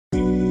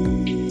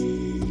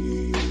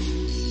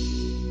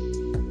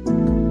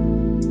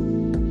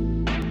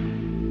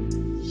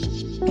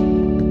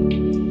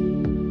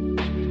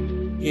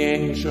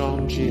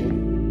Zhongjian.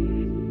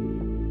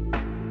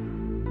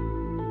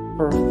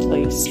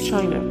 Birthplace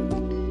China.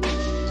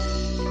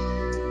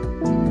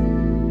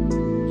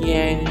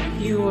 Yang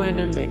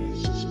Huanming.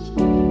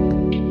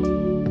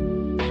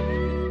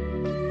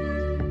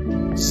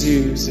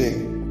 Xing.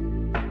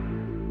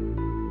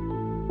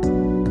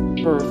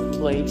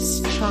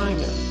 Birthplace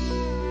China.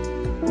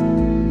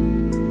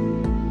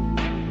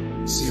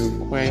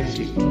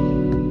 Kuangdi.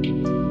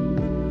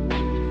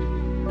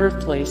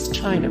 Birthplace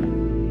China.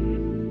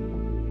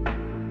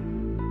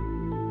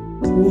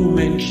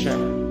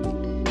 Mengchao.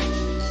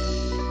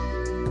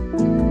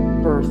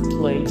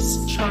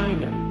 Birthplace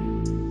China.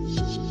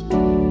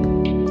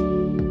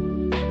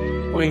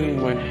 Weng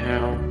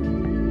Wenhao.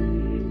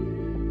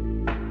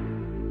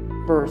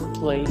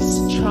 Birthplace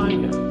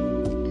China.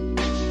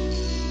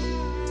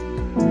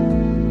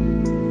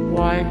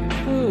 Wei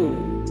Pu.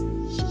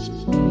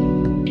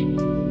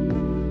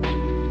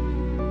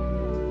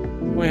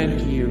 Wang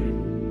You.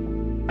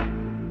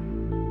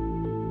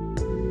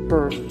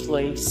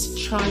 Birthplace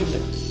China.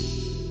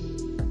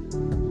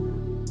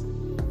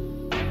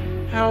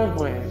 Hao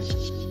Wang.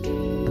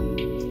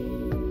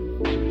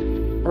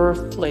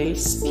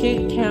 Birthplace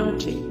King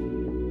County.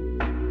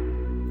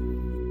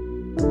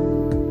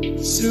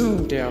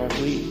 Tsung-Dao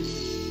Lee.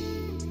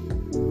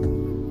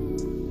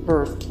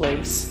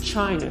 Birthplace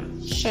China,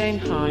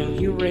 Shanghai,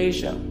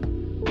 Eurasia.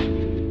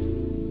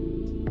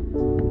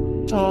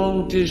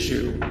 Tong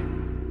Dizhou.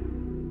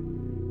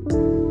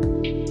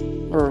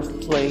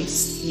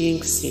 Birthplace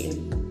Yingxian.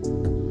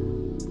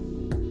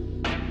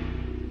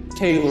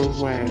 Taylor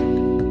Wang.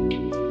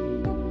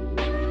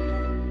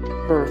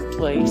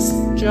 Birthplace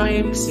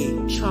Jiangxi,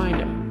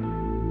 China.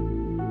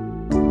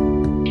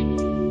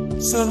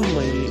 Sun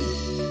Lady.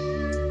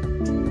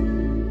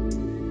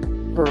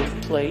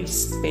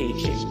 Birthplace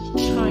Beijing,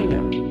 China.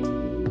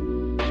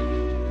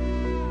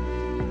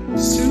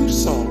 Su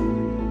Song.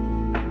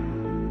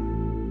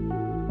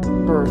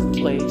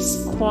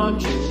 Birthplace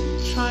Guangdi,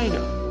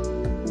 China.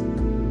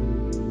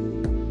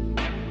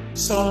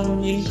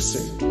 Song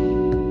Yingxing.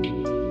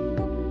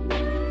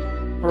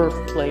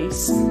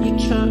 Birthplace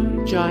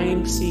Yicheng,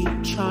 Jiangxi,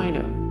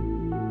 China.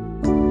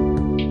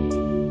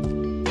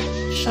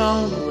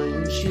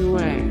 Shonglin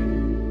Zhuang.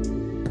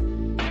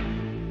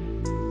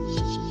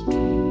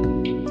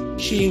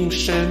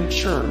 Shiing-Shen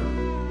Chern.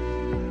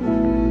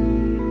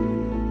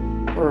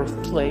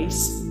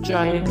 Birthplace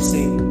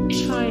Jiangxi,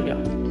 China.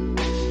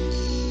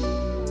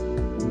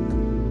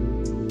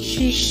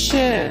 Shi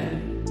Shen.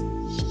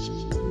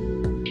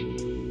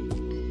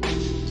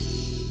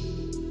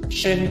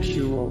 Shen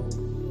Kuo.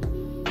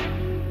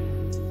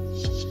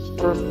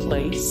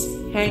 Birthplace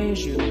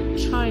Hangzhou,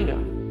 China.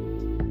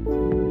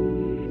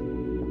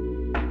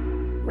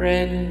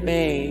 Ren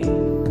Mei'e.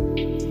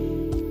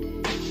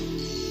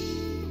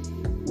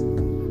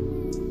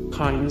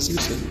 Qian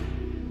Xuesen.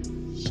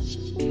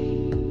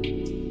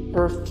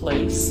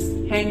 Birthplace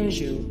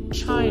Hangzhou,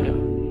 China.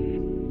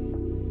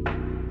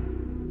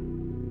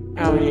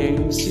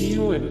 Ouyang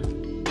Ziyuan.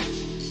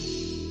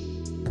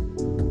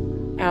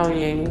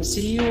 Ouyang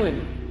Ziyuan.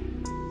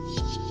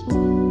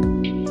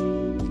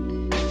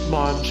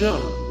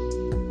 Mengchao.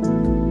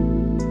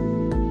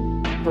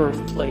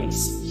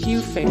 Birthplace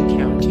Hufeng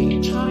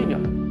County, China.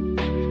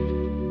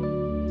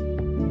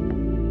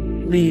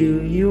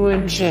 Liu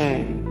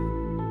Yuanzhang.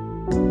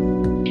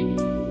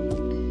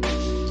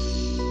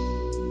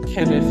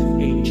 Kenneth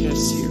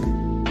Hsu.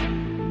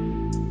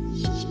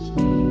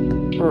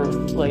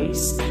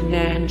 Birthplace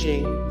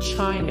Nanjing,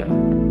 China.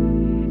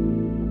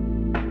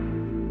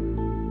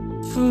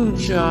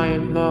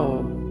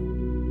 Fujimo.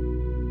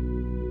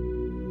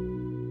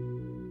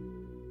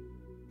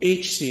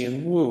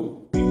 Hsien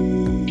Wu.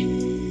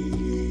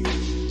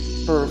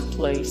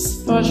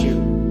 Birthplace Fuzhou,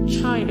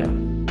 China.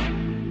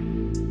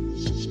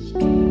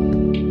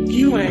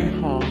 Huang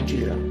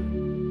Hongjia.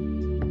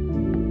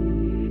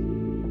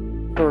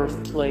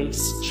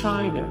 Birthplace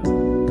China.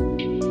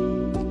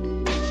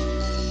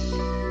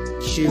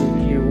 Zhou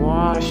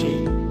Guozhi.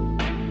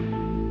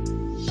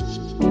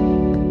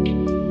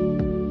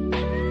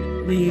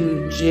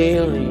 Liu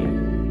Gaolian.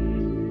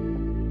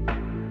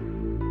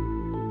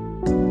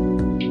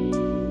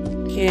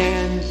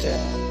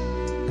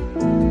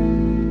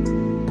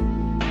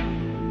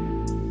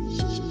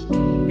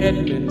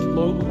 Edmond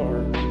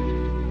Locard.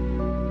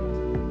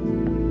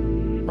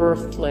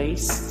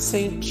 Birthplace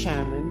Saint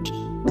Chamond,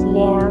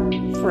 Loire,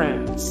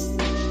 France.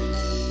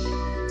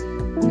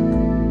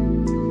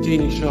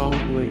 Dingzhong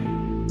Lee.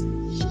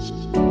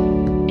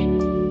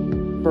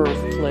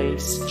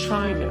 Birthplace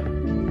China.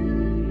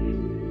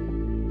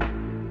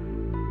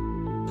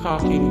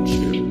 Coching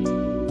Chu.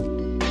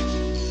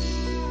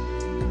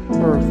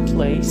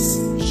 Birthplace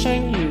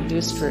Shangyu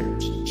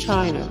District,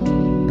 China.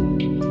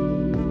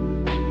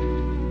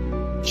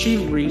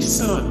 Chih Ree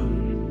Sun.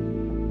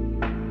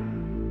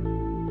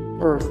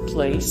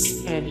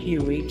 Birthplace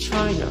Anhui,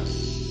 China.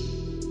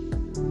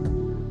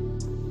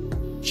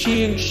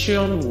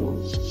 Chien-Shiung Wu.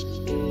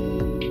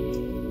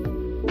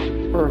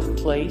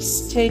 Birthplace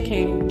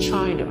Taking,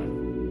 China.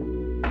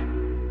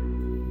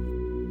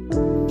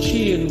 Qi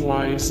Chien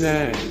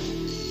Wei-zang.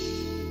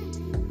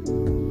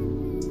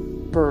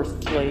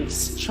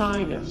 Birthplace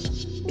China.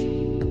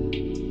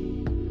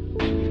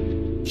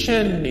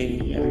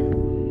 Chen-Ning Yang.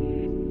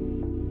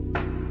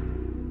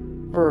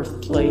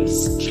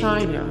 Birthplace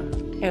China,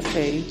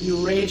 FA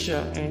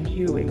Eurasia and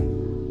Huey.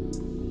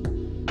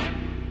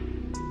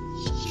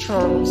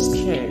 Charles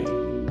K.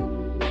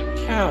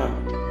 Cao.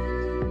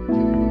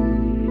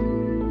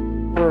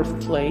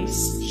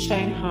 Birthplace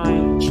Shanghai,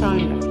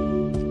 China.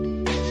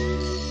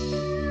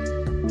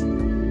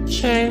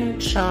 Chang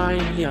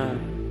Chi-yun.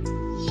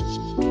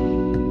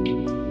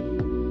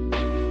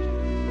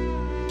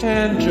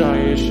 Tan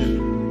Jiaishan.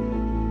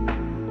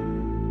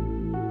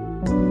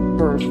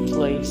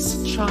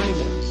 Birthplace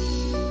China.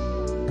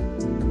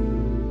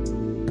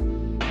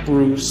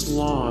 Bruce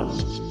Lawn.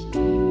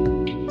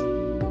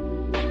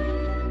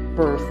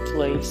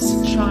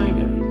 Birthplace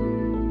China.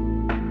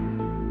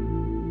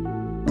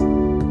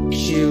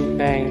 Zhou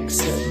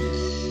Bangxin.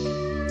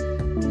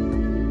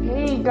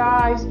 Hey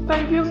guys,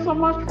 thank you so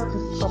much for the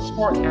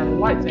support and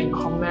likes and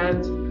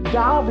comments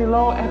down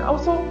below, and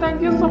also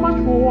thank you so much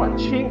for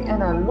watching,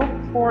 and I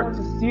look forward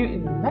to see you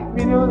in the next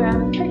video.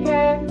 Then take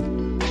care,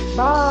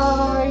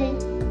 bye.